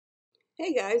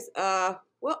Hey guys,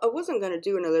 well, I wasn't going to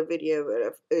do another video,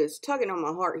 but it's tugging on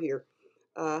my heart here.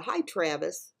 Hi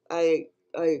Travis, I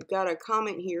got a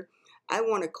comment here. I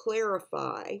want to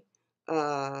clarify.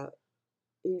 Uh,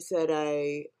 he said,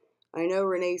 I know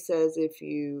Renee says if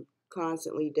you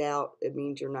constantly doubt, it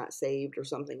means you're not saved or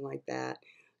something like that.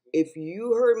 If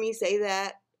you heard me say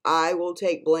that, I will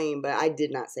take blame, but I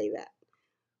did not say that.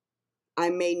 I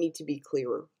may need to be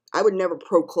clearer. I would never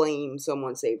proclaim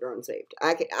someone saved or unsaved.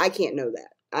 I can't know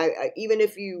that. Even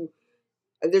if you,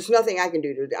 there's nothing I can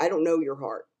do to. I don't know your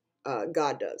heart.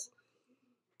 God does.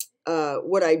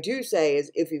 What I do say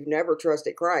is, if you've never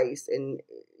trusted Christ and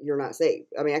you're not saved.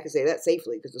 I mean, I can say that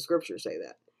safely because the scriptures say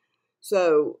that.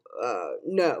 So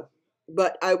no,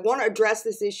 but I want to address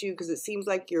this issue because it seems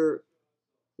like you're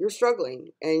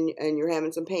struggling and you're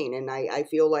having some pain, and I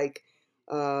feel like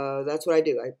that's what I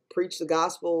do. I preach the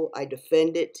gospel, I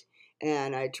defend it,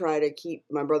 and I try to keep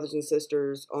my brothers and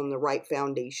sisters on the right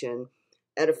foundation,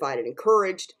 edified and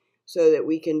encouraged, so that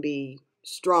we can be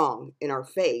strong in our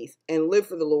faith and live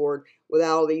for the Lord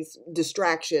without all these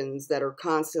distractions that are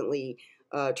constantly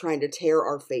trying to tear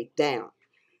our faith down.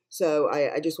 So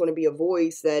I just want to be a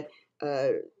voice that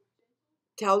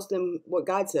tells them what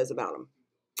God says about them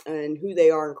and who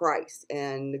they are in Christ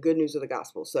and the good news of the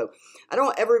gospel. So I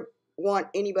don't ever want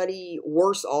anybody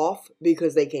worse off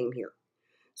because they came here.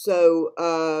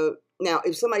 So now,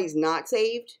 if somebody's not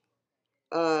saved,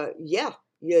 yeah,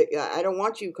 I don't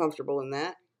want you comfortable in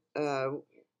that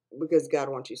because God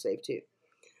wants you saved too.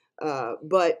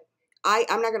 But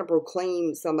I'm not going to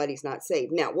proclaim somebody's not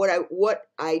saved. Now, what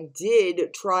I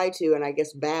did try to, and I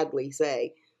guess badly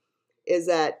say, is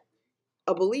that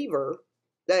a believer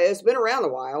that has been around a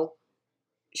while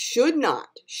should not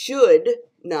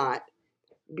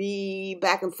be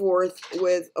back and forth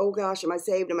with, oh gosh, am I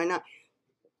saved? Am I not?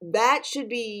 That should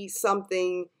be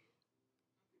something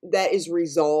that is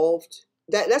resolved.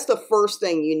 That's the first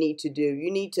thing you need to do.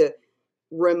 You need to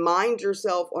remind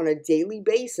yourself on a daily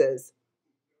basis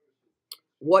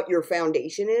what your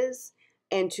foundation is,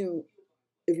 and to,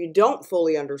 if you don't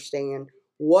fully understand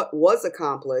what was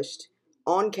accomplished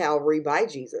on Calvary by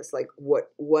Jesus, like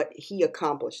what he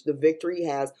accomplished, the victory he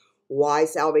has, why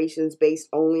salvation is based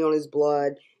only on his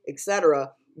blood,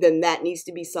 etc., then that needs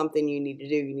to be something you need to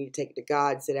do. You need to take it to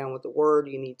God, sit down with the word.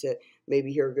 You need to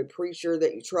maybe hear a good preacher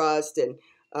that you trust, and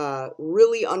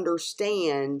really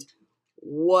understand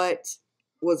what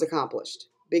was accomplished.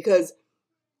 Because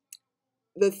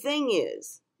the thing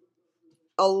is,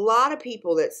 a lot of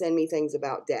people that send me things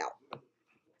about doubt,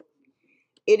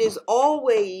 it is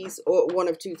always one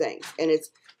of two things. And it's,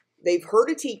 they've heard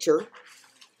a teacher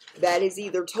that has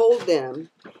either told them,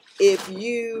 if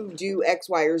you do X,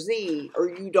 Y, or Z, or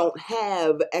you don't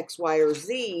have X, Y, or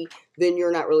Z, then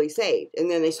you're not really saved. And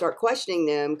then they start questioning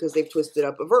them because they've twisted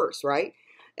up a verse, right?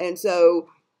 And so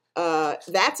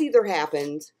that's either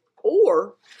happened,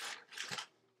 or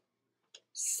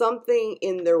something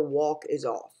in their walk is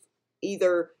off.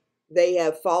 Either they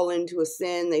have fallen into a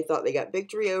sin they thought they got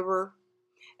victory over,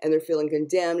 and they're feeling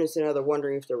condemned, and so now they're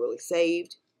wondering if they're really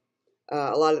saved.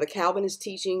 A lot of the Calvinist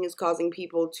teaching is causing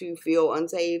people to feel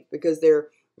unsaved because their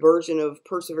version of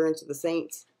perseverance of the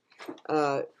saints,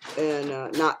 and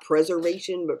not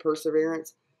preservation, but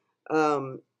perseverance,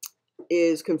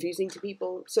 is confusing to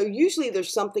people. So usually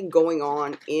there's something going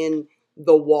on in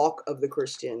the walk of the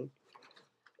Christian.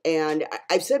 And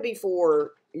I've said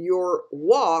before, your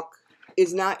walk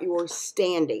is not your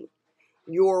standing.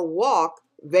 Your walk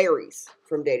varies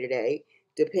from day to day,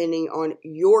 depending on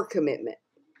your commitment.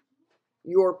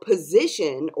 Your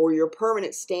position or your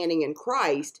permanent standing in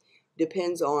Christ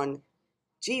depends on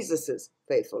Jesus's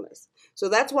faithfulness. So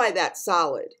that's why that's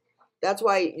solid. That's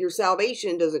why your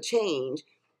salvation doesn't change,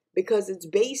 because it's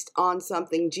based on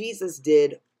something Jesus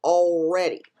did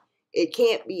already. It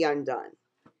can't be undone.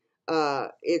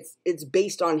 It's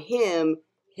based on him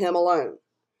alone.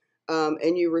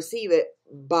 And you receive it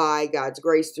by God's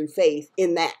grace through faith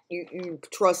in that. You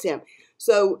trust him.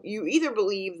 So you either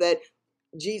believe that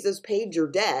Jesus paid your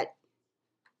debt,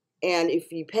 and if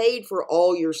he paid for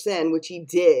all your sin, which he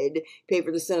did, pay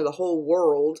for the sin of the whole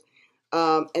world,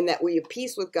 and that we have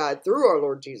peace with God through our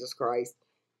Lord Jesus Christ,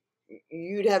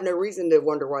 you'd have no reason to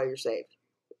wonder why you're saved,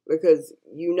 because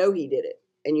you know he did it,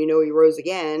 and you know he rose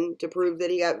again to prove that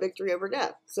he got victory over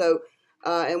death. So,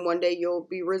 and one day you'll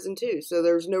be risen too. So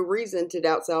there's no reason to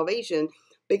doubt salvation,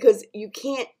 because you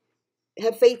can't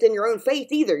have faith in your own faith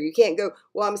either. You can't go,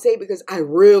 well, I'm saved because I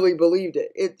really believed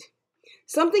it.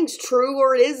 Something's true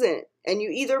or it isn't. And you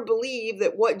either believe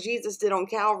that what Jesus did on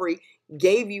Calvary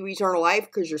gave you eternal life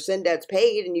because your sin debt's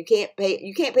paid, and you can't pay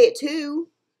it too.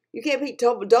 You can't be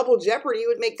double jeopardy. It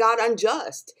would make God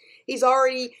unjust. He's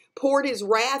already poured his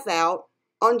wrath out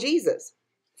on Jesus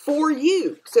for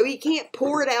you. So he can't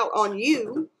pour it out on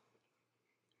you.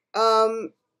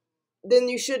 Then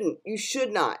you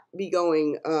should not be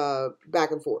going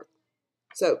back and forth.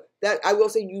 So that I will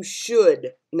say, you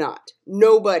should not.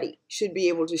 Nobody should be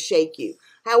able to shake you.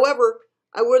 However,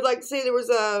 I would like to say there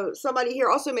was somebody here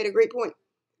also made a great point.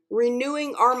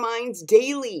 Renewing our minds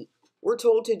daily. We're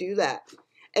told to do that.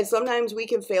 And sometimes we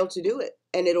can fail to do it.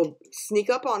 And it'll sneak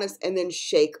up on us and then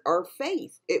shake our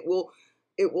faith. It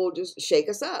will just shake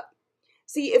us up.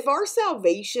 See, if our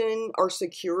salvation, our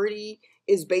security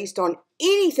is based on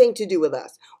anything to do with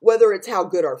us, whether it's how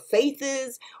good our faith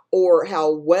is, or how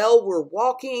well we're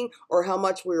walking, or how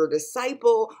much we're a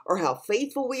disciple, or how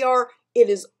faithful we are, it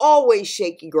is always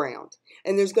shaky ground.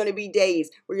 And there's going to be days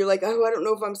where you're like, oh, I don't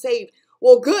know if I'm saved.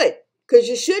 Well, good, because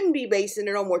you shouldn't be basing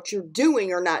it on what you're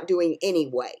doing or not doing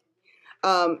anyway.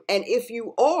 And if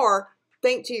you are,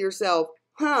 think to yourself,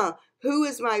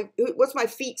 what's my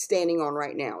feet standing on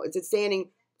right now? Is it standing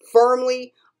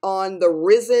firmly on the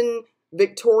risen,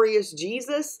 victorious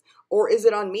Jesus, or is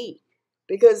it on me?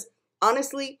 Because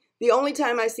honestly, the only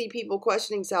time I see people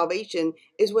questioning salvation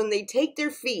is when they take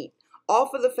their feet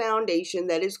off of the foundation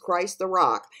that is Christ the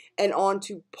rock and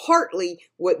onto partly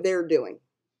what they're doing.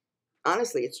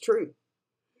 Honestly, it's true.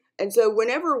 And so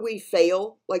whenever we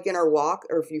fail, like in our walk,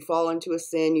 or if you fall into a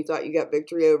sin you thought you got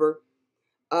victory over,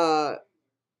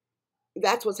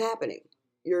 that's what's happening.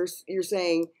 You're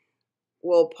saying,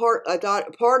 well, I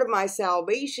thought part of my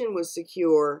salvation was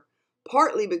secure,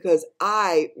 partly because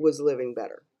I was living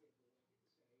better.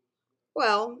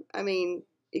 Well, I mean,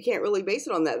 you can't really base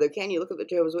it on that, though, can you? Look at the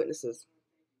Jehovah's Witnesses.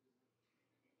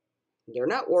 They're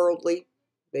not worldly.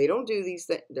 They don't do these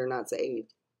things. They're not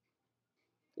saved.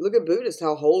 Look at Buddhists,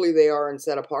 how holy they are and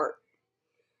set apart.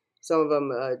 Some of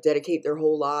them dedicate their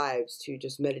whole lives to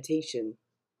just meditation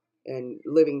and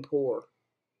living poor.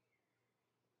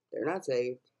 They're not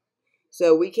saved.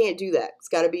 So we can't do that. It's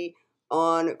got to be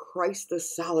on Christ the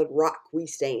solid rock we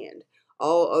stand.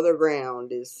 All other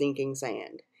ground is sinking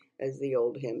sand, as the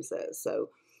old hymn says. So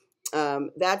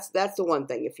that's the one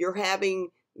thing. If you're having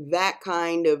that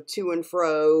kind of to and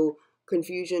fro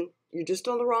confusion, you're just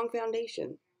on the wrong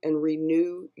foundation. And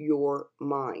renew your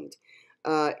mind.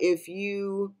 If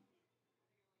you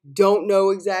don't know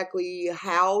exactly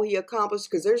how he accomplished,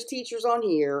 because there's teachers on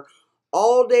here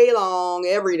all day long,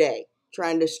 every day,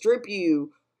 trying to strip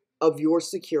you of your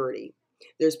security.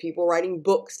 There's people writing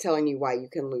books telling you why you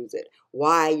can lose it,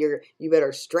 why you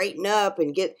better straighten up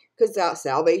and get, because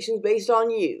salvation's based on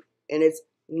you. And it's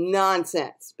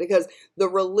nonsense, because the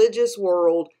religious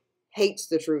world hates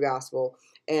the true gospel,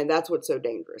 and that's what's so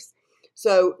dangerous.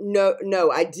 So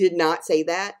no, I did not say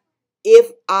that.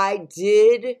 If I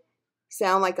did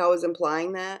sound like I was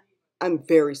implying that, I'm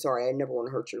very sorry. I never want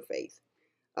to hurt your faith.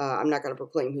 I'm not going to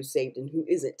proclaim who's saved and who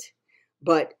isn't.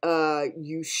 But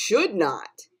you should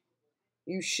not,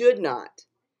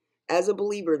 as a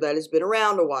believer that has been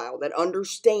around a while, that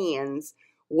understands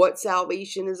what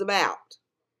salvation is about,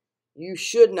 you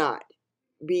should not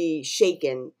be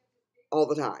shaken all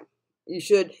the time. You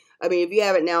should, I mean, if you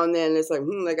have it now and then, it's like,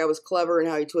 that guy was clever and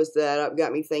how he twisted that up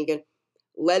got me thinking.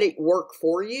 Let it work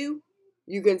for you.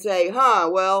 You can say,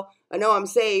 well, I know I'm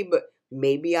saved, but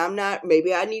maybe I'm not.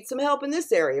 Maybe I need some help in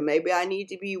this area. Maybe I need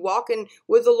to be walking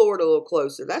with the Lord a little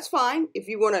closer. That's fine. If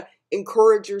you want to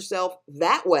encourage yourself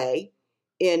that way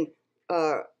in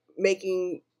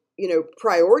making,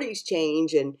 priorities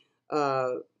change and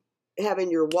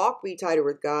having your walk be tighter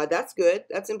with God, that's good.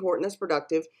 That's important. That's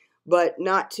productive. But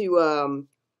not to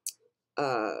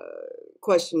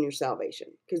question your salvation,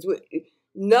 because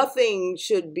nothing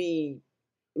should be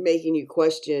making you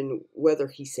question whether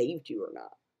he saved you or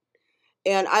not.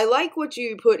 And I like what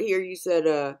you put here. You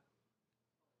said,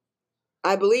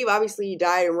 I believe obviously he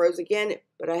died and rose again,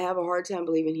 but I have a hard time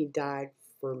believing he died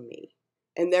for me.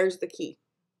 And there's the key.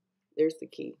 There's the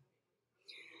key.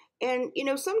 And,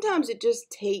 sometimes it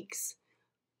just takes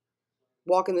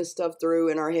walking this stuff through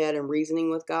in our head and reasoning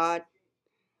with God.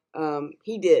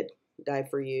 He did die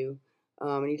for you.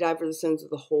 And he died for the sins of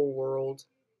the whole world.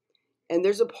 And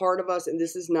there's a part of us, and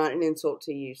this is not an insult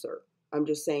to you, sir. I'm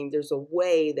just saying there's a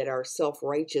way that our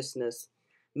self-righteousness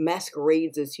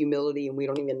masquerades as humility and we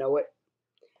don't even know it.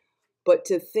 But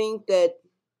to think that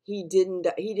he didn't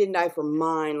die for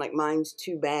mine, like mine's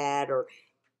too bad, or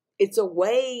it's a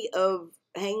way of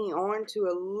hanging on to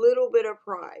a little bit of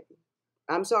pride.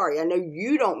 I'm sorry, I know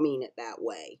you don't mean it that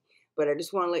way, but I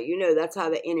just want to let you know that's how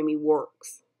the enemy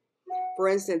works. For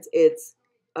instance, it's,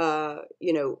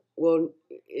 well,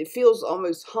 it feels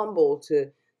almost humble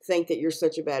to think that you're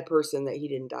such a bad person that he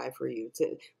didn't die for you.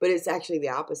 But it's actually the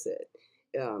opposite.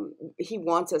 He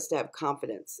wants us to have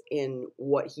confidence in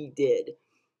what he did.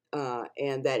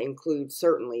 And that includes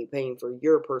certainly paying for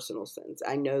your personal sins.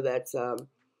 I know that's,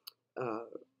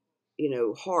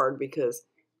 hard because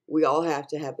we all have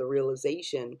to have the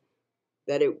realization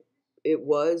that it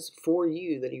was for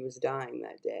you that he was dying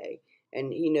that day.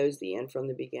 And he knows the end from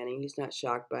the beginning. He's not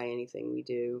shocked by anything we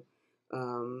do.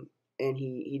 And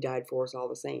he died for us all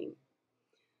the same.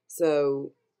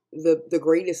 So the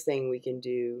greatest thing we can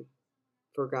do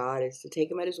for God is to take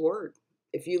him at his word.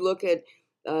 If you look at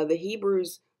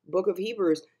the book of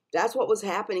Hebrews, that's what was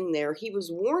happening there. He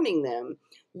was warning them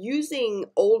using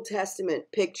Old Testament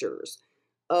pictures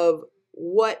of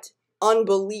what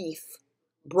unbelief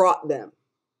brought them.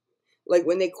 Like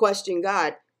when they questioned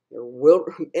God,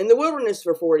 in the wilderness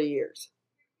for 40 years.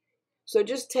 So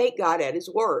just take God at his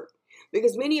word.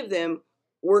 Because many of them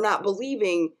were not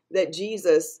believing that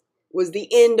Jesus was the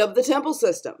end of the temple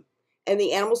system and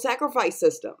the animal sacrifice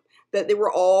system, that they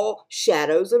were all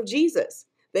shadows of Jesus.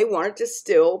 They wanted to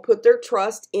still put their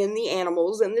trust in the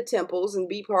animals and the temples and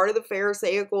be part of the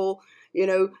Pharisaical,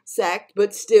 sect,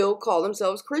 but still call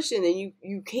themselves Christian. And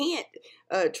you can't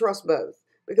trust both,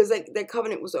 because that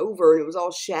covenant was over and it was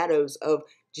all shadows of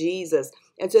Jesus.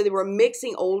 And so they were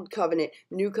mixing old covenant,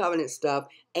 new covenant stuff,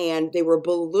 and they were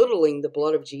belittling the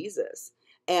blood of Jesus.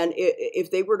 And if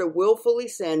they were to willfully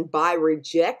sin by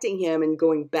rejecting him and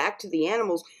going back to the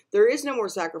animals, there is no more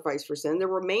sacrifice for sin. There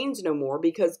remains no more,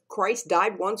 because Christ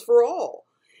died once for all.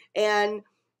 And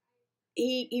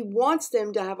he wants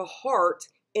them to have a heart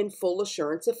in full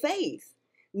assurance of faith,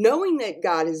 knowing that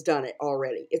God has done it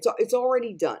already. It's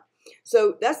already done.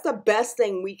 So that's the best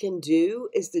thing we can do,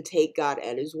 is to take God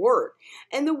at his word.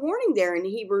 And the warning there in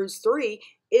Hebrews 3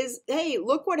 is, hey,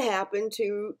 look what happened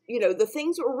to, the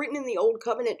things that were written in the old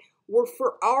covenant were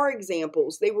for our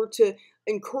examples. They were to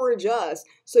encourage us.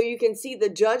 So you can see the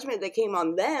judgment that came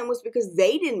on them was because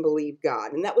they didn't believe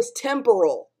God. And that was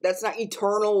temporal. That's not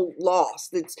eternal loss.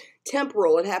 That's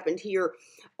temporal. It happened here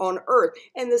on earth.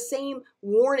 And the same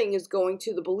warning is going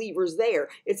to the believers there.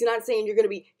 It's not saying you're going to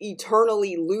be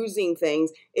eternally losing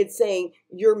things. It's saying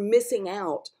you're missing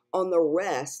out on the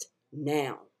rest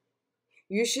now.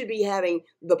 You should be having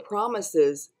the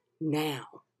promises now.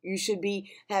 You should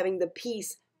be having the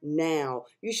peace now.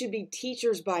 You should be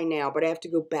teachers by now, but I have to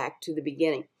go back to the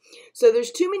beginning. So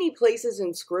there's too many places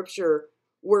in Scripture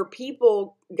where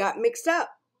people got mixed up.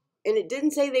 And it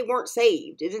didn't say they weren't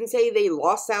saved. It didn't say they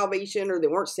lost salvation or they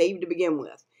weren't saved to begin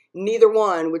with. Neither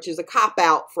one, which is a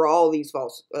cop-out for all these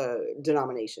false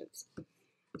denominations.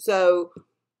 So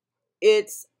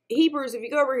it's Hebrews. If you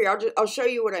go over here, I'll show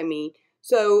you what I mean.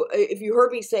 So if you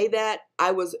heard me say that, I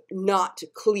was not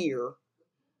clear.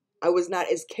 I was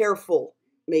not as careful,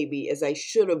 maybe, as I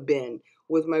should have been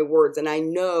with my words. And I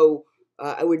know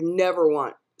I would never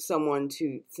want someone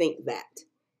to think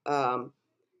that.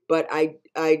 But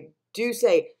I do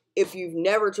say, if you've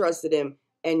never trusted him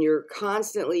and you're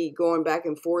constantly going back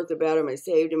and forth about, am I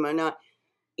saved, am I not?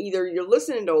 Either you're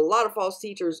listening to a lot of false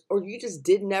teachers, or you just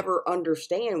did never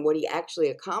understand what he actually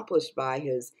accomplished by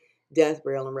his death,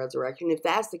 burial, and resurrection. If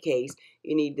that's the case,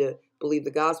 you need to believe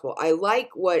the gospel. I like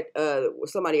what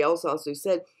somebody else also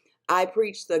said. I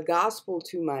preach the gospel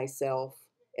to myself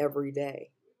every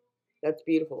day. That's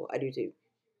beautiful. I do too.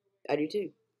 I do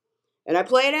too. And I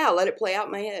play it out. Let it play out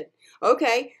in my head.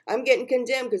 Okay, I'm getting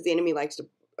condemned, because the enemy likes to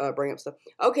bring up stuff.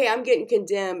 Okay, I'm getting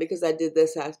condemned because I did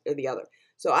this or the other.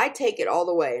 So I take it all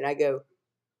the way and I go,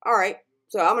 all right,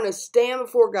 so I'm going to stand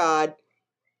before God,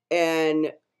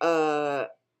 and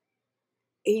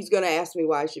he's going to ask me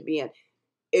why I should be in.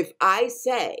 If I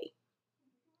say,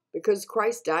 because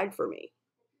Christ died for me,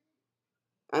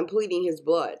 I'm pleading his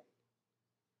blood,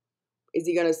 is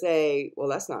he going to say, well,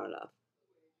 that's not enough?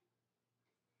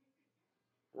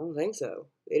 I don't think so.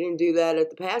 They didn't do that at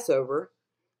the Passover.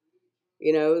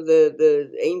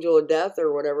 The angel of death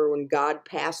or whatever, when God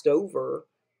passed over,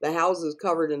 the houses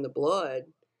covered in the blood,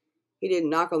 he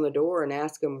didn't knock on the door and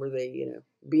ask them, were they,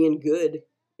 being good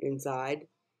inside?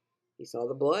 He saw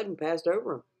the blood and passed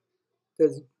over them,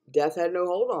 because death had no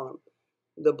hold on them.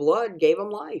 The blood gave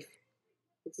them life.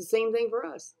 It's the same thing for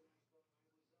us.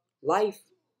 Life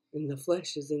in the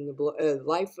flesh is in the blood.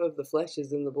 Life of the flesh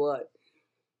is in the blood.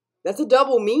 That's a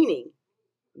double meaning.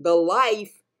 The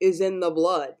life is in the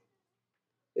blood.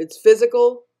 It's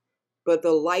physical, but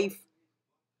the life,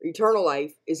 eternal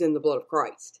life, is in the blood of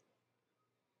Christ.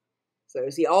 So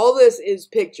see, all this is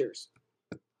pictures.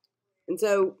 And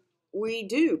so we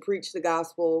do preach the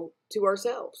gospel to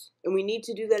ourselves. And we need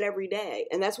to do that every day.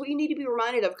 And that's what you need to be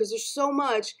reminded of, because there's so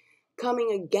much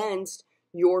coming against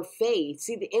your faith.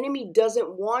 See, the enemy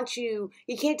doesn't want you.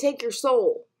 He can't take your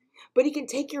soul, but he can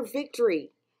take your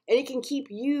victory. And it can keep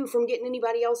you from getting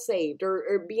anybody else saved,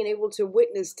 or being able to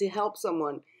witness to help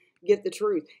someone get the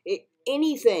truth.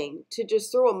 Anything to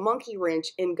just throw a monkey wrench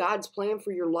in God's plan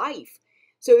for your life.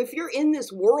 So if you're in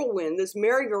this whirlwind, this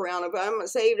merry-go-round of I'm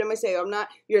saved, I'm saved, I'm not,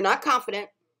 you're not confident.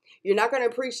 You're not going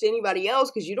to preach to anybody else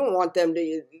because you don't want them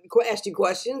to ask you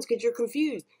questions because you're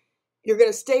confused. You're going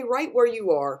to stay right where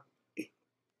you are,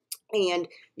 and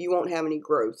you won't have any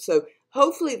growth. So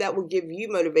hopefully that will give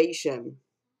you motivation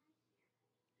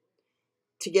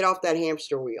to get off that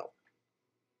hamster wheel,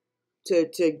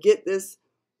 to get this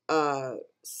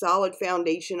solid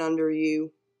foundation under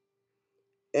you,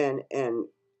 and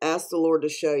ask the Lord to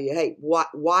show you, hey,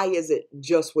 why is it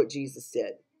just what Jesus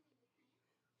did?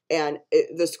 And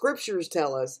the scriptures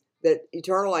tell us that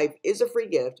eternal life is a free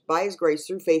gift by his grace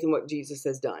through faith in what Jesus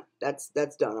has done. That's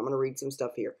done. I'm going to read some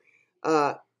stuff here.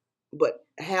 But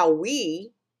how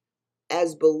we,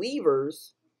 as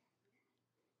believers,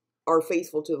 are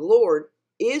faithful to the Lord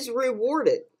is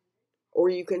rewarded, or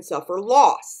you can suffer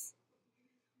loss.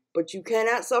 But you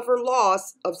cannot suffer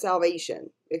loss of salvation,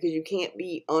 because you can't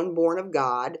be unborn of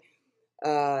God.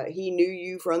 He knew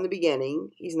you from the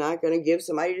beginning. He's not going to give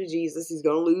somebody to Jesus he's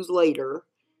going to lose later.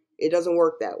 It doesn't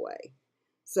work that way.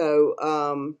 So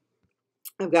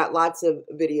I've got lots of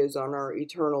videos on our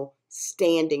eternal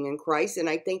standing in Christ, and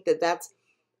I think that that's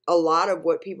a lot of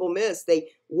what people miss. They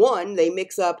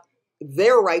mix up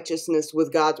their righteousness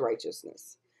with God's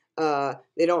righteousness.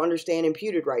 They don't understand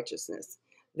imputed righteousness.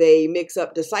 They mix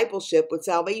up discipleship with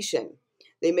salvation.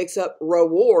 They mix up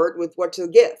reward with what's a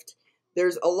gift.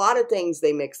 There's a lot of things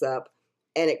they mix up,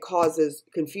 and it causes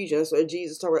confusion. So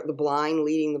Jesus talked about the blind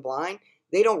leading the blind.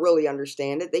 They don't really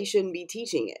understand it. They shouldn't be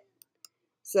teaching it.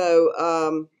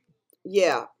 So,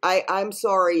 yeah, I'm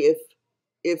sorry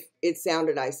if it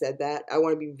sounded I said that. I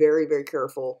want to be very, very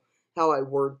careful how I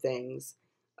word things,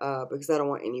 because I don't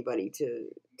want anybody to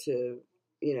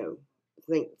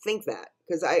think that.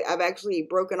 Because I've actually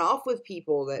broken off with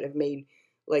people that have made,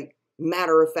 like,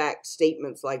 matter-of-fact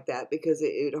statements like that because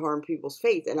it harmed people's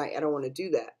faith, and I don't want to do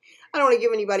that. I don't want to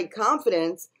give anybody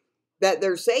confidence that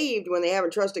they're saved when they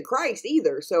haven't trusted Christ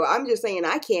either. So I'm just saying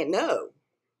I can't know.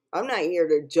 I'm not here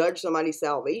to judge somebody's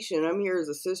salvation. I'm here as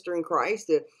a sister in Christ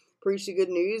to preach the good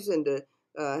news and to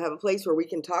have a place where we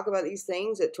can talk about these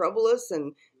things that trouble us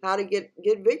and how to get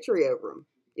victory over them.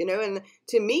 And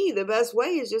to me, the best way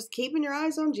is just keeping your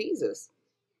eyes on Jesus.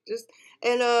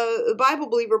 And a Bible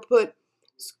believer put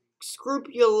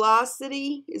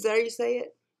scrupulosity. Is that how you say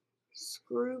it?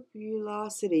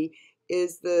 Scrupulosity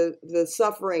is the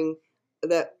suffering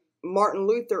that Martin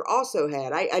Luther also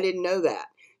had. I didn't know that.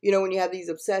 When you have these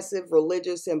obsessive,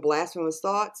 religious, and blasphemous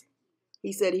thoughts,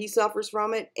 he said he suffers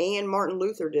from it, and Martin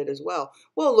Luther did as well.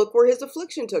 Well, look where his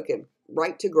affliction took him.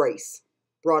 Right to grace.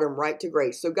 Brought him right to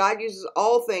grace. So God uses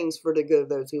all things for the good of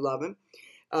those who love him.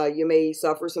 You may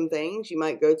suffer some things. You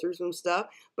might go through some stuff.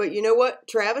 But you know what,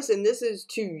 Travis, and this is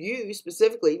to you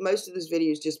specifically. Most of this video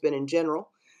has just been in general.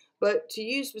 But to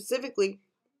you specifically,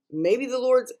 maybe the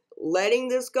Lord's letting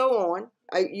this go on.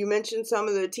 You mentioned some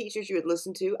of the teachers you had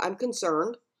listened to. I'm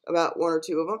concerned about one or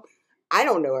two of them. I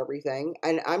don't know everything,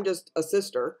 and I'm just a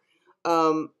sister.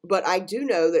 But I do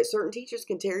know that certain teachers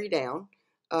can tear you down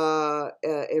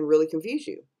and really confuse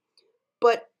you.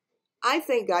 But I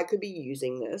think God could be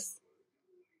using this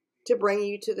to bring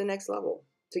you to the next level,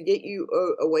 to get you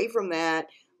away from that,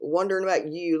 wondering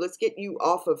about you. Let's get you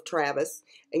off of Travis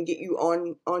and get you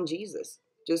on Jesus,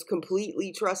 just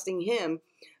completely trusting him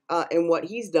and what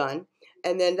he's done.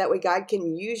 And then that way God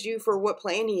can use you for what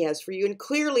plan he has for you. And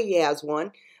clearly he has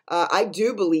one. I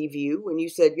do believe you when you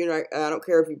said, I don't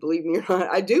care if you believe me or not.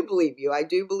 I do believe you. I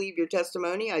do believe your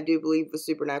testimony. I do believe the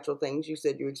supernatural things you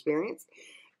said you experienced.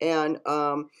 And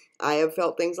I have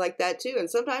felt things like that too. And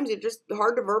sometimes it's just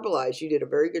hard to verbalize. You did a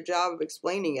very good job of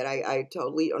explaining it. I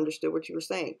totally understood what you were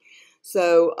saying.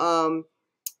 So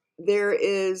there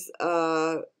is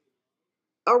a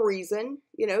reason,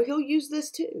 he'll use this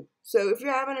too. So if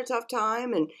you're having a tough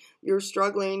time and you're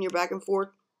struggling, you're back and forth,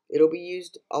 it'll be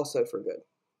used also for good.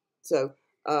 So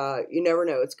you never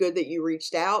know. It's good that you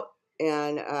reached out,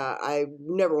 and I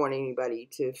never want anybody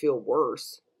to feel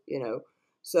worse,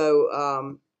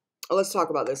 So let's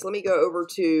talk about this. Let me go over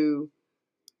to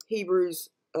Hebrews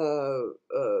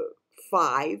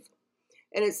 5,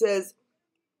 and it says,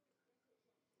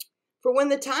 "For when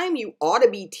the time you ought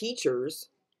to be teachers,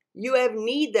 you have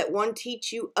need that one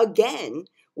teach you again,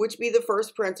 which be the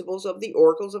first principles of the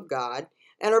oracles of God,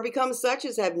 and are become such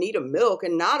as have need of milk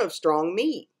and not of strong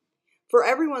meat. For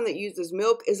everyone that uses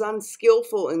milk is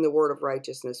unskillful in the word of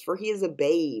righteousness, for he is a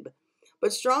babe.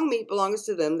 But strong meat belongs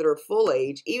to them that are full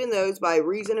age, even those by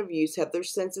reason of use have their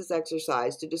senses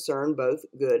exercised to discern both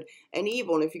good and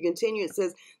evil. And if you continue, it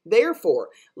says, therefore,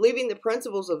 leaving the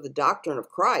principles of the doctrine of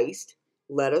Christ,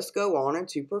 let us go on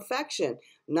into perfection,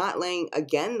 not laying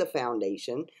again the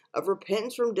foundation of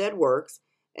repentance from dead works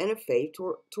and of faith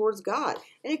towards God.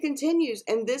 And it continues,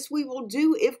 and this we will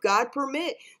do if God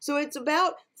permit. So it's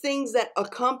about things that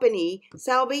accompany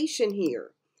salvation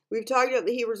here. We've talked about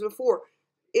the Hebrews before.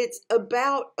 It's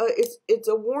about, it's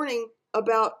a warning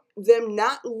about them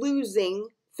not losing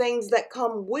things that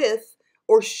come with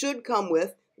or should come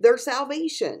with their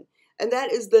salvation. And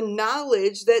that is the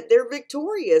knowledge that they're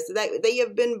victorious, that they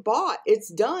have been bought. It's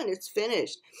done. It's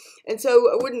finished. And so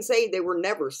I wouldn't say they were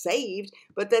never saved,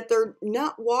 but that they're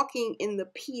not walking in the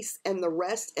peace and the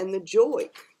rest and the joy.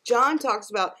 John talks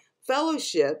about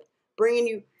fellowship bringing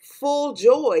you full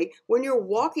joy when you're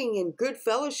walking in good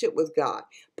fellowship with God.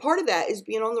 Part of that is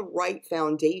being on the right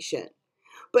foundation.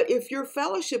 But if your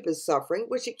fellowship is suffering,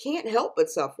 which it can't help but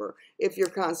suffer if you're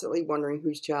constantly wondering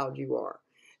whose child you are,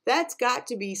 that's got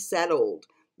to be settled.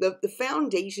 The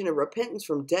foundation of repentance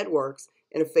from dead works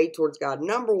and of faith towards God,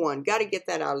 number one, got to get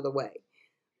that out of the way.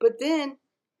 But then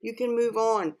you can move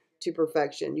on to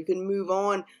perfection. You can move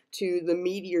on to the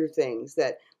meatier things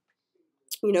that,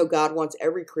 you know, God wants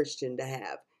every Christian to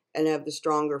have and have the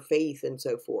stronger faith and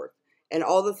so forth. And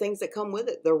all the things that come with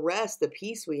it, the rest, the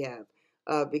peace we have.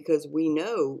 Because we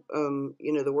know,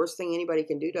 you know, the worst thing anybody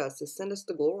can do to us is send us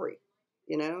to glory.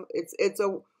 You know, it's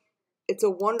a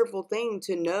wonderful thing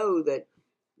to know that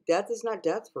death is not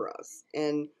death for us.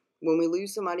 And when we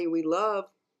lose somebody we love,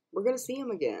 we're going to see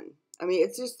them again. I mean,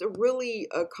 it's just really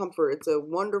a comfort. It's a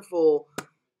wonderful,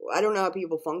 I don't know how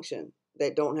people function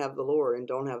that don't have the Lord and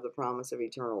don't have the promise of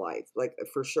eternal life, like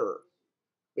for sure,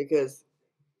 because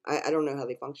I don't know how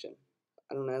they function.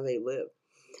 I don't know how they live.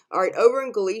 All right, over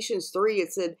in Galatians 3,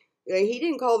 it said, he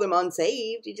didn't call them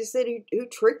unsaved. He just said, who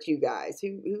tricked you guys?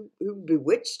 Who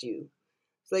bewitched you?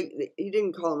 It's like, he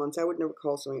didn't call them unsaved. I would never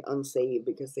call somebody unsaved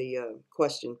because they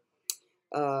question.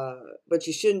 But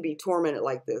you shouldn't be tormented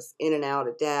like this, in and out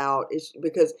of doubt. It's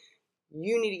because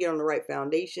you need to get on the right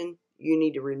foundation. You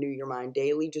need to renew your mind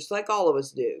daily, just like all of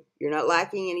us do. You're not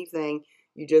lacking anything.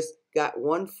 You just got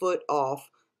 1 foot off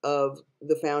of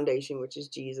the foundation, which is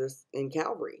Jesus and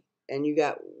Calvary. And you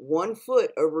got 1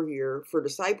 foot over here for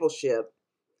discipleship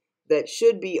that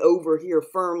should be over here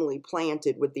firmly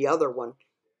planted with the other one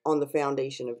on the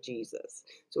foundation of Jesus.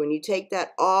 So when you take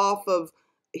that off of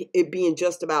it being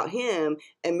just about him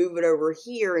and move it over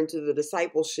here into the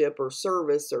discipleship or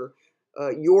service or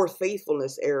your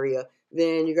faithfulness area,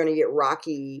 then you're going to get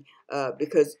rocky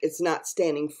because it's not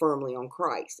standing firmly on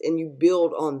Christ. And you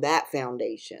build on that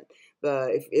foundation.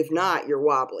 If not, you're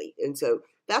wobbly. And so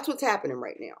that's what's happening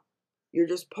right now. You're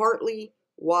just partly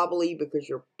wobbly because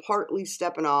you're partly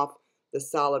stepping off the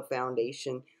solid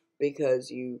foundation because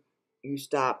you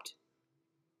stopped,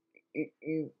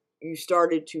 you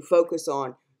started to focus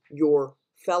on your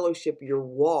fellowship, your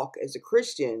walk as a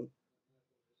Christian.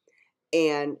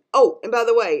 And, oh, and by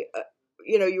the way,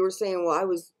 you know, you were saying, well, I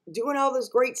was doing all this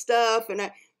great stuff and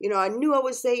I knew I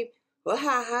was saved. Well,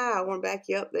 I want to back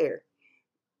you up there.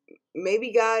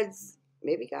 Maybe God's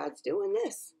doing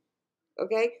this.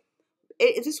 Okay.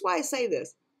 This is why I say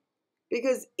this,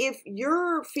 because if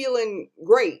you're feeling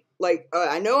great, like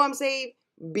I know I'm saved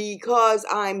because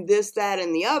I'm this, that,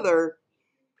 and the other,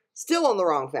 still on the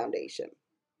wrong foundation.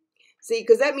 See,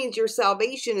 because that means your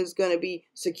salvation is going to be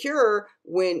secure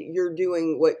when you're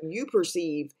doing what you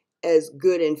perceive as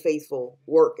good and faithful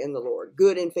work in the Lord,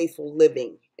 good and faithful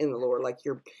living in the Lord, like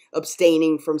you're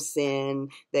abstaining from sin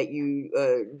that you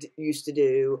used to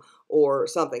do or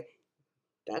something.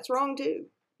 That's wrong too.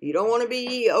 You don't want to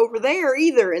be over there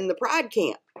either in the pride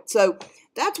camp. So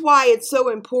that's why it's so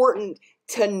important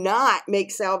to not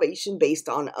make salvation based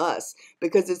on us,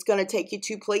 because it's going to take you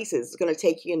 2 places. It's going to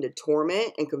take you into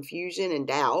torment and confusion and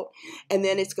doubt, and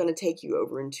then it's going to take you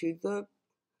over into the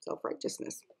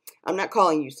self-righteousness. I'm not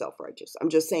calling you self-righteous.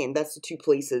 I'm just saying that's the 2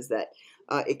 places that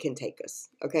it can take us.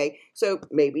 Okay, so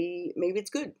maybe it's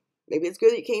good. Maybe it's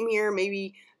good that you came here.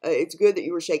 Maybe it's good that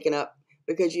you were shaken up.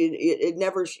 Because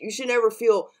you should never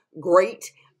feel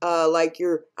great like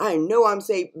I know I'm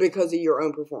saved because of your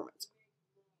own performance.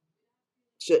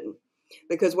 Shouldn't.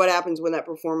 Because what happens when that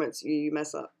performance, you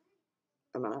mess up?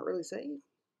 Am I not really saved?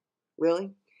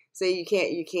 Really? Say you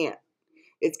can't.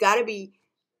 It's got to be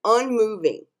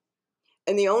unmoving.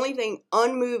 And the only thing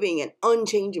unmoving and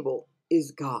unchangeable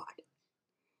is God.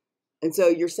 And so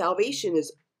your salvation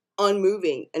is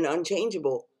unmoving and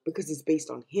unchangeable because it's based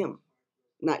on him,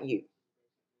 not you.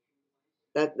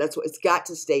 That's what it's got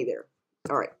to stay there.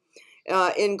 All right.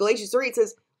 in Galatians 3, it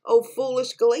says, "Oh,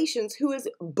 foolish Galatians, who has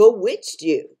bewitched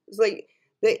you?" It's like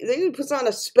they put on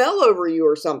a spell over you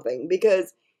or something,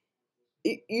 because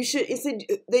you should. It said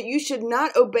that you should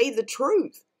not obey the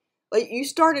truth. Like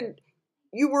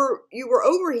you were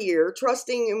over here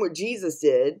trusting in what Jesus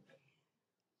did,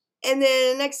 and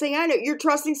then the next thing I know, you're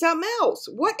trusting something else.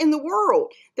 What in the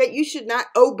world? That you should not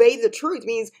obey the truth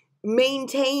means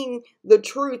maintain the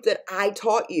truth that I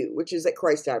taught you, which is that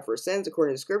Christ died for sins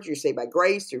according to the scripture. You're saved by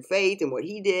grace through faith in what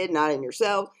he did, not in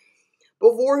yourself,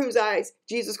 before whose eyes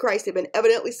Jesus Christ had been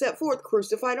evidently set forth,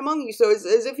 crucified among you. So it's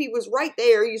as if he was right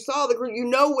there. You saw you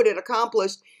know what it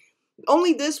accomplished.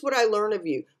 Only this would I learn of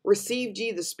you. Received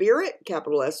ye the Spirit,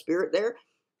 capital S Spirit there,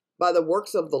 by the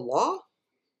works of the law,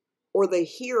 or the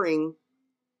hearing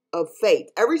of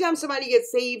faith? Every time somebody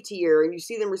gets saved here and you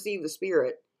see them receive the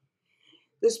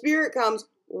Spirit comes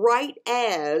right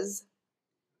as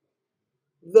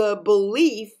the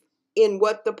belief in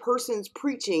what the person's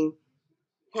preaching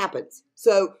happens.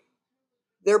 So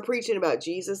they're preaching about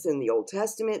Jesus in the Old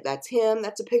Testament. That's him.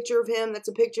 That's a picture of him. That's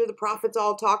a picture of the prophets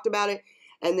all talked about it.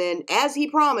 And then as he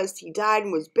promised, he died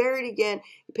and was buried again.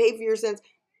 He paid for your sins.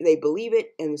 They believe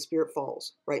it, and the Spirit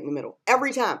falls right in the middle.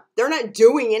 Every time. They're not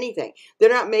doing anything. They're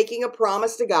not making a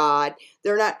promise to God.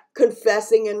 They're not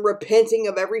confessing and repenting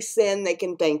of every sin they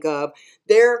can think of.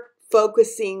 They're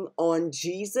focusing on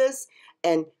Jesus.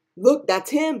 And look,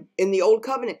 that's him in the Old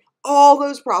Covenant. All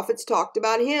those prophets talked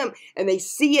about him. And they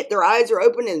see it. Their eyes are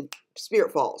open and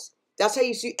Spirit falls. That's how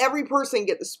you see every person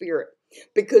get the Spirit.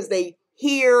 Because they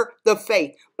hear the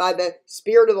faith by the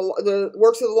spirit of the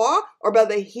works of the law, or by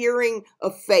the hearing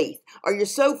of faith. Are you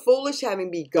so foolish,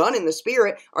 having begun in the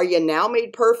Spirit, are you now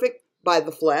made perfect by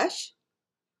the flesh?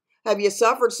 Have you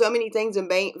suffered so many things in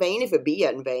vain, if it be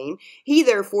yet in vain? He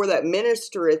therefore that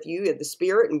ministereth you in the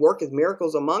Spirit and worketh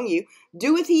miracles among you,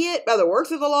 doeth he it by the works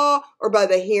of the law, or by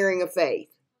the hearing of faith?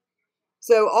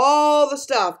 So all the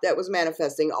stuff that was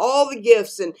manifesting, all the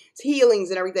gifts and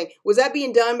healings and everything, was that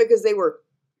being done because they were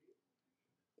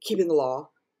keeping the law?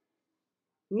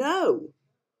 No,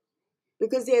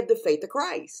 because they had the faith of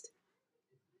Christ.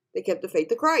 They kept the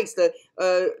faith of Christ.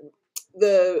 The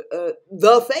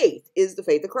faith is the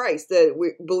faith of Christ.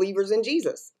 We're believers in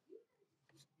Jesus.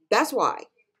 That's why.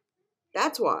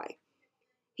 That's why.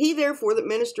 He therefore that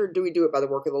ministered, do we do it by the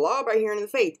work of the law, by hearing of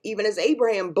the faith? Even as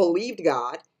Abraham believed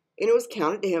God, and it was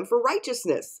counted to him for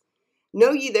righteousness.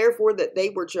 Know ye therefore that they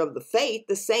which are of the faith,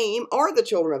 the same are the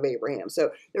children of Abraham.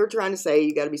 So they were trying to say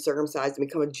you got to be circumcised and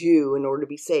become a Jew in order to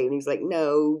be saved. And he's like,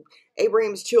 no,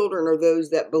 Abraham's children are those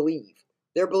that believe.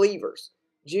 They're believers.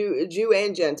 Jew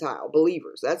and Gentile,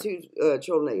 believers. That's who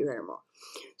children of Abraham are.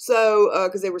 So,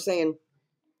 because they were saying,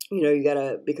 you got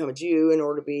to become a Jew in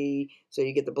order to be, so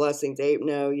you get the blessings.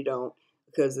 No, you don't.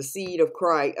 Because the seed of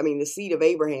the seed of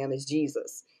Abraham is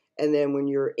Jesus. And then when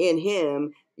you're in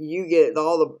him, you get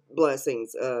all the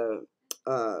blessings are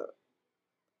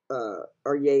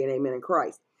yea and amen in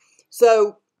Christ.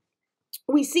 So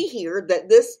we see here that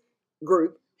this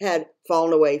group had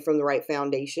fallen away from the right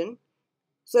foundation.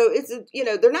 So it's,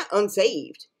 they're not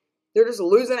unsaved. They're just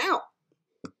losing out.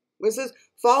 When it says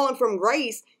fallen from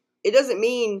grace, it doesn't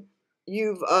mean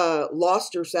you've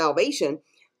lost your salvation.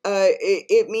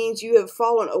 It means you have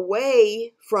fallen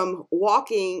away from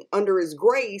walking under his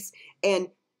grace and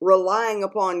relying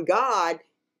upon God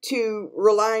to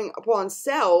relying upon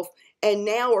self, and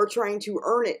now are trying to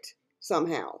earn it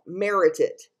somehow, merit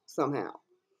it somehow.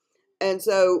 And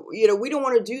so, we don't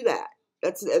want to do that.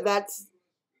 That's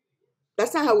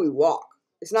not how we walk.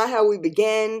 It's not how we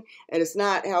begin, and it's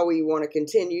not how we want to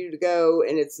continue to go,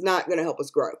 and it's not going to help us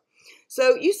grow.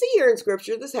 So you see here in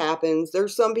Scripture, this happens.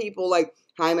 There's some people like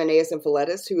Hymenaeus and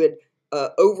Philetus who had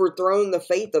overthrown the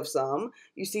faith of some.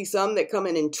 You see some that come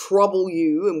in and trouble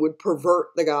you and would pervert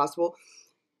the gospel.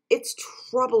 It's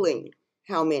troubling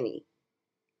how many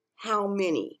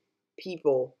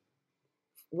people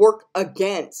work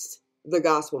against the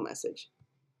gospel message.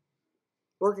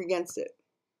 Work against it.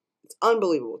 It's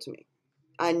unbelievable to me.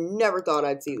 I never thought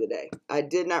I'd see the day. I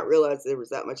did not realize there was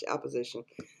that much opposition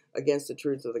against the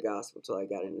truth of the gospel until I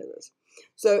got into this.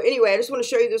 So anyway, I just want to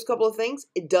show you this couple of things.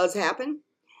 It does happen.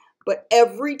 But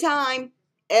every time,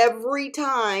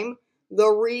 the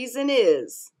reason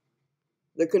is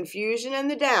the confusion and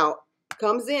the doubt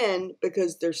comes in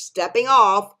because they're stepping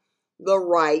off the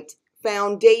right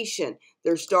foundation.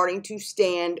 They're starting to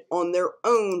stand on their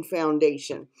own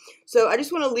foundation. So I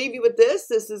just want to leave you with this.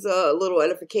 This is a little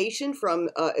edification from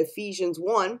Ephesians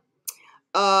 1.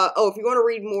 If you want to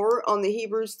read more on the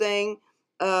Hebrews thing,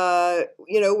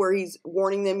 where he's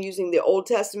warning them using the Old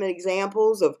Testament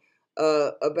examples of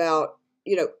about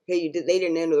hey, they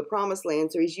didn't enter the promised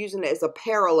land. So he's using it as a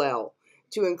parallel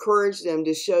to encourage them,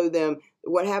 to show them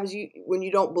what happens when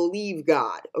you don't believe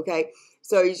God. Okay.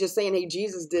 So he's just saying, hey,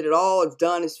 Jesus did it all. It's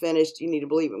done. It's finished. You need to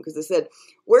believe him. Because it said,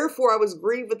 wherefore I was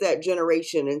grieved with that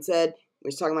generation, and said,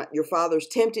 he's talking about your fathers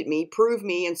tempted me, proved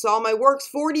me, and saw my works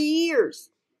 40 years.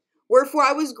 Wherefore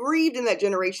I was grieved in that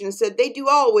generation, and said, they do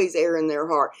always err in their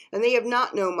heart, and they have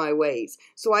not known my ways.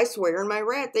 So I swear in my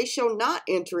wrath, they shall not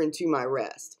enter into my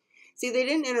rest. See, they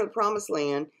didn't enter the promised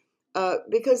land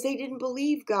because they didn't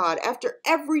believe God. After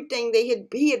everything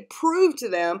he had proved to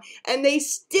them, and they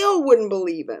still wouldn't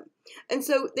believe him. And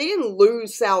so they didn't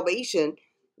lose salvation.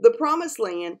 The promised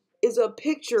land is a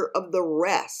picture of the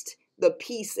rest, the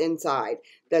peace inside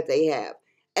that they have.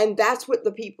 And that's what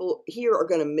the people here are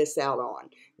going to miss out on.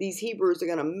 These Hebrews are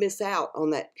going to miss out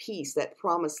on that peace, that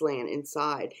promised land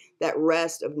inside, that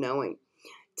rest of knowing.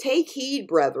 Take heed,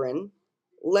 brethren,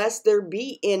 lest there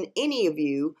be in any of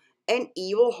you an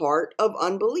evil heart of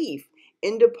unbelief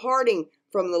in departing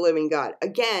from the living God.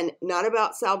 Again, not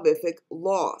about salvific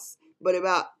loss, but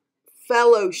about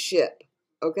fellowship.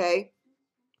 Okay?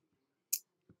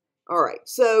 All right.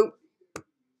 So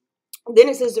then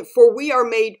it says, for we are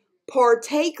made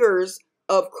partakers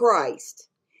of Christ,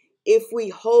 if we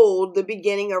hold the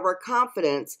beginning of our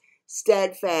confidence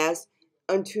steadfast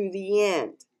unto the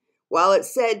end. While it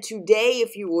said, today,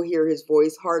 if you will hear his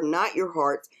voice, harden not your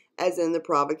hearts, as in the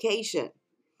provocation.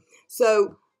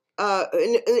 So,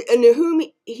 and to whom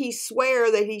he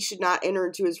sware that he should not enter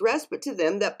into his rest, but to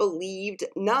them that believed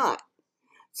not.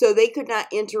 So they could not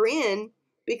enter in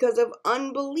because of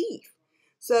unbelief.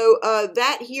 So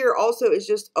that here also is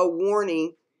just a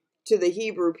warning to the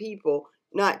Hebrew people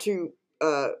not to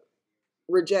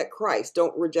reject Christ.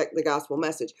 Don't reject the gospel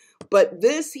message. But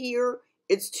this here,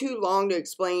 it's too long to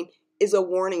explain, is a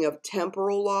warning of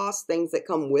temporal loss, things that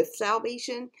come with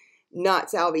salvation,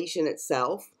 not salvation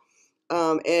itself.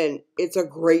 And it's a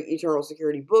great eternal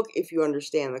security book if you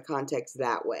understand the context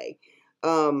that way.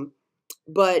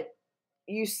 But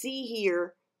you see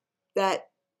here that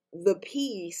the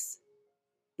peace,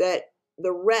 that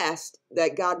the rest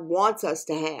that God wants us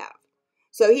to have.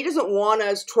 So he doesn't want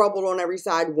us troubled on every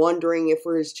side, wondering if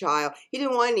we're his child. He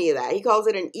didn't want any of that. He calls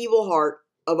it an evil heart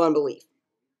of unbelief.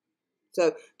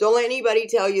 So don't let anybody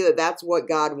tell you that that's what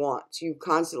God wants. You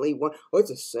constantly want,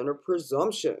 it's a sin of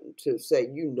presumption to say,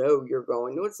 you're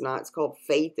going. No, it's not. It's called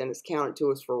faith, and it's counted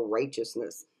to us for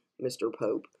righteousness, Mr.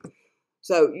 Pope.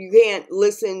 So you can't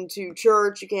listen to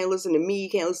church. You can't listen to me. You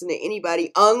can't listen to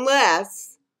anybody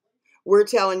unless we're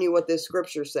telling you what this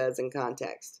scripture says in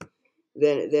context.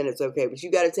 Then it's okay. But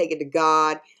you got to take it to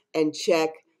God and check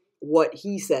what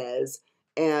he says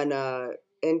and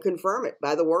confirm it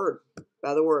by the word,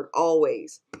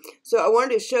 always. So I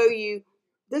wanted to show you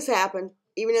this happened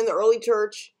even in the early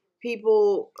church.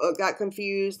 People got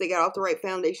confused. They got off the right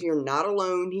foundation. You're not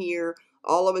alone here.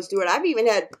 All of us do it. I've even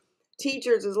had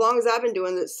teachers, as long as I've been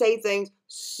doing this, say things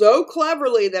so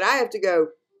cleverly that I have to go,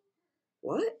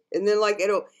 what? And then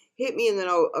it'll hit me, and then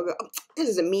I'll go, oh, that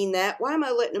doesn't mean that. Why am I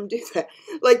letting them do that?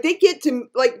 They get to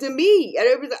me,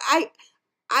 and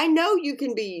I know you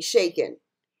can be shaken,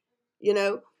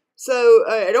 So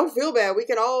I don't feel bad. We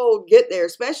can all get there,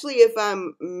 especially if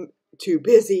I'm too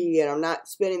busy and I'm not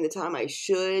spending the time I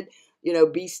should.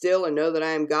 Be still and know that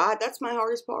I am God. That's my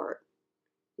hardest part.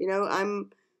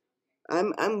 I'm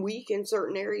weak in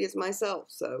certain areas myself,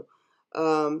 so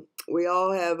we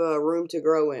all have room to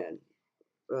grow in.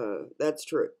 That's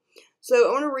true. So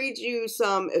I want to read you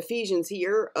some Ephesians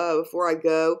here before I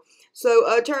go.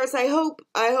 So Travis, I hope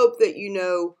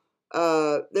that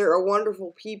there are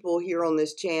wonderful people here on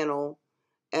this channel,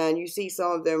 and you see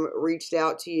some of them reached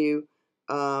out to you.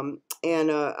 I'm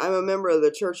a member of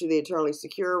the Church of the Eternally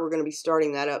Secure. We're going to be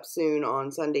starting that up soon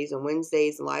on Sundays and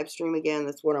Wednesdays and live stream again.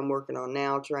 That's what I'm working on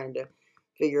now, trying to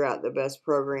figure out the best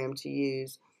program to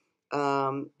use.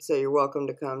 So you're welcome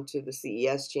to come to the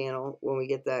CES channel when we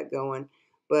get that going.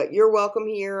 But you're welcome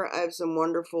here. I have some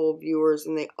wonderful viewers,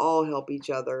 and they all help each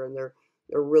other, and they're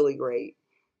really great.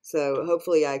 So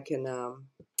hopefully I can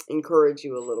encourage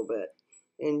you a little bit,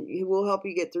 and we'll help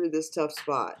you get through this tough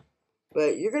spot.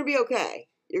 But you're going to be okay.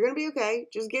 You're going to be okay.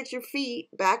 Just get your feet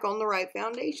back on the right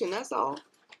foundation. That's all.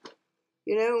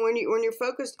 When you're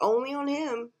focused only on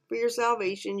him for your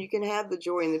salvation, you can have the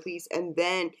joy and the peace, and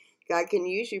then God can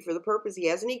use you for the purpose he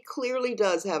has, and he clearly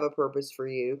does have a purpose for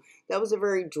you. That was a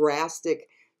very drastic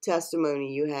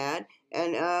testimony you had,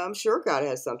 and I'm sure God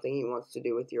has something he wants to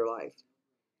do with your life,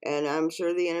 and I'm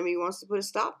sure the enemy wants to put a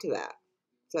stop to that.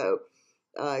 So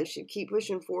you should keep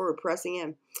pushing forward, pressing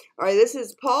in. All right, this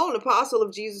is Paul, an apostle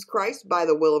of Jesus Christ by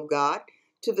the will of God,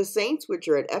 to the saints which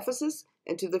are at Ephesus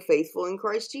and to the faithful in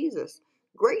Christ Jesus.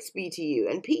 Grace be to you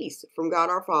and peace from God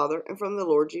our Father and from the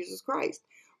Lord Jesus Christ.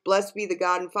 Blessed be the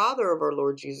God and Father of our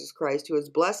Lord Jesus Christ, who has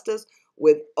blessed us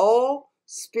with all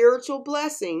spiritual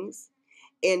blessings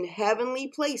in heavenly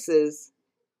places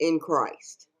in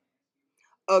Christ,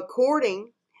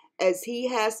 according as he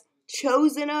has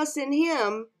chosen us in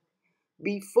him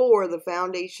before the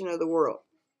foundation of the world.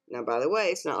 Now, by the way,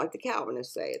 it's not like the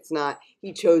Calvinists say. It's not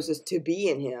he chose us to be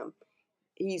in him.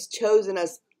 He's chosen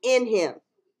us in him.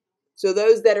 So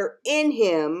those that are in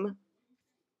him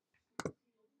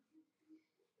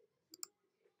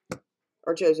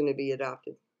are chosen to be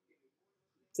adopted.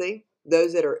 See?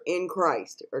 Those that are in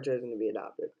Christ are chosen to be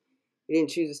adopted. He didn't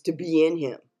choose us to be in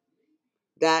him.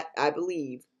 That, I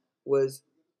believe, was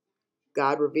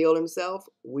God revealed himself.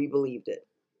 We believed it.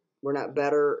 We're not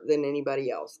better than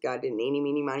anybody else. God didn't eeny,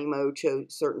 meeny, miny, moe, chose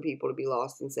certain people to be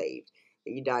lost and saved.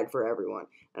 He died for everyone.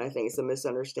 And I think it's a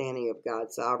misunderstanding of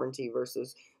God's sovereignty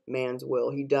versus man's will.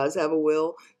 He does have a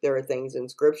will. There are things in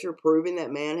Scripture proving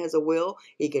that man has a will.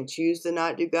 He can choose to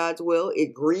not do God's will.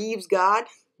 It grieves God.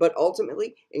 But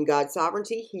ultimately, in God's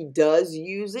sovereignty, he does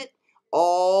use it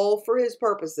all for his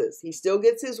purposes. He still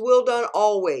gets his will done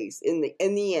always in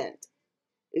the end.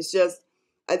 It's just,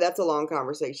 that's a long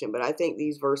conversation, but I think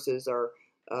these verses are,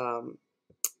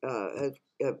 there's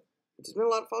been a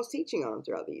lot of false teaching on them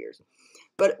throughout the years.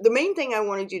 But the main thing I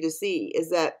wanted you to see is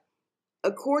that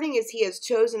according as he has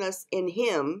chosen us in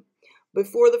him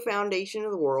before the foundation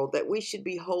of the world, that we should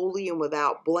be holy and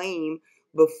without blame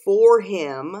before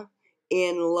him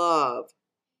in love.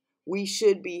 We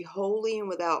should be holy and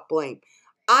without blame.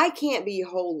 I can't be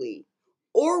holy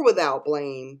or without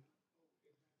blame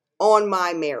on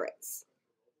my merits,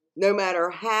 no matter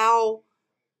how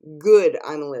good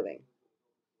I'm living.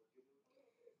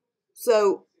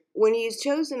 So when he's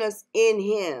chosen us in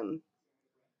him,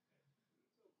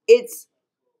 it's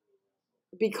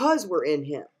because we're in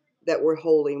him that we're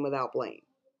holy and without blame,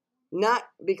 not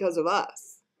because of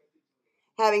us.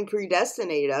 Having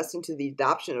predestinated us into the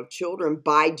adoption of children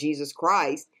by Jesus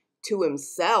Christ to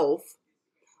himself,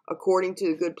 according to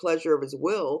the good pleasure of his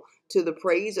will, to the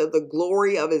praise of the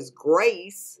glory of his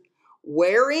grace,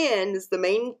 wherein is the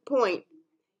main point,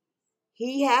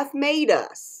 he hath made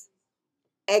us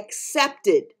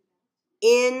accepted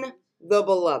in the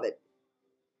beloved.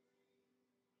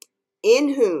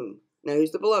 In whom, now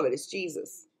who's the beloved? It's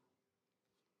Jesus.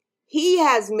 He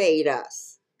has made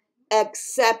us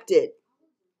accepted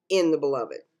in the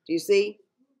beloved. Do you see?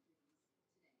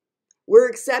 We're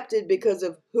accepted because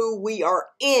of who we are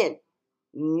in.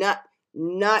 Not,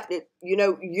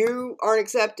 you aren't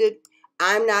accepted.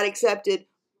 I'm not accepted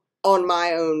on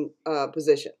my own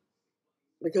position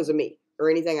because of me or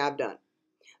anything I've done.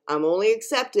 I'm only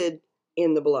accepted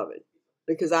in the beloved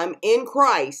because I'm in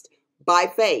Christ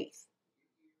by faith.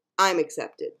 I'm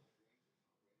accepted.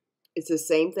 It's the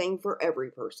same thing for every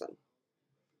person.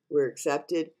 We're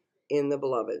accepted in the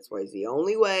beloved. It's the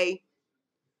only way.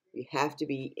 You have to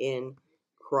be in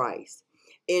Christ,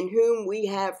 in whom we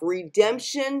have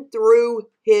redemption through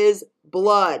his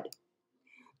blood,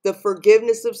 the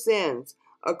forgiveness of sins,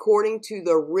 according to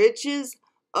the riches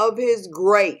of his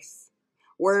grace,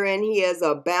 wherein he has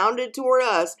abounded toward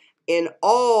us in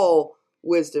all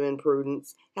wisdom and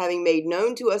prudence, having made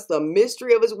known to us the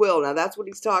mystery of his will. Now that's what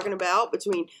he's talking about,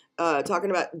 talking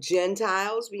about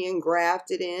Gentiles being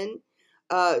grafted in.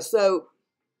 So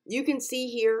you can see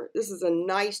here, this is a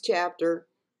nice chapter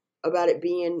about it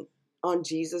being on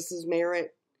Jesus's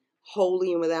merit,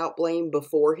 holy and without blame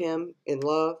before him in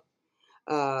love,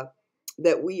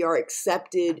 that we are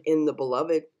accepted in the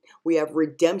beloved. We have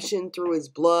redemption through his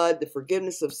blood, the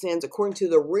forgiveness of sins according to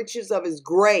the riches of his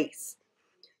grace.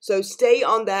 So stay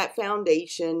on that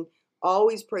foundation,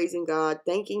 always praising God,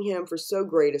 thanking him for so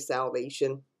great a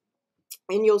salvation.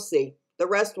 And you'll see, the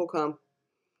rest will come.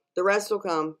 The rest will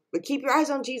come. But keep your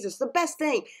eyes on Jesus. The best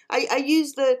thing. I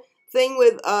use the thing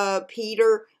with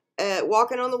Peter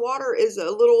walking on the water is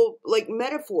a little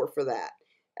metaphor for that.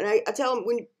 And I tell them,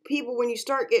 when you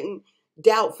start getting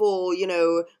doubtful,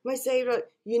 am I saved?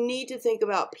 You need to think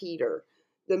about Peter.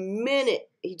 The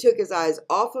minute he took his eyes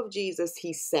off of Jesus,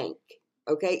 he sank.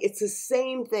 Okay? It's the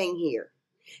same thing here.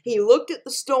 He looked at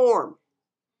the storm,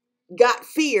 got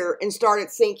fear, and started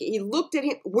sinking. He looked at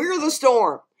him. We're the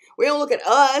storm. We don't look at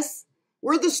us.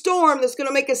 We're the storm that's going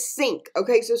to make us sink.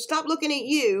 Okay, so stop looking at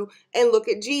you and look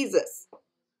at Jesus.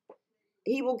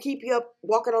 He will keep you up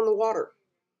walking on the water.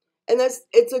 And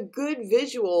it's a good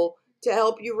visual to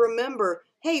help you remember,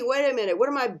 hey, wait a minute, what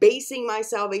am I basing my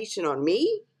salvation on,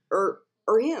 me or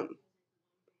him?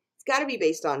 It's got to be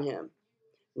based on him.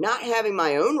 not having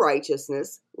my own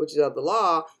righteousness, which is of the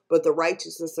law, but the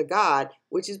righteousness of God,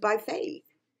 which is by faith.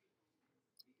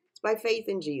 It's by faith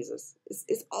in Jesus.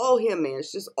 It's all Him, man.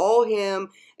 It's just all Him,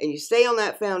 and you stay on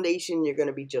that foundation, you're going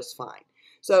to be just fine.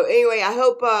 So anyway, I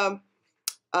hope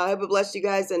it blessed you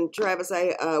guys. And Travis,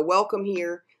 I welcome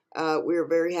here. We're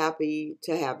very happy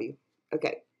to have you.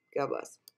 Okay, God bless.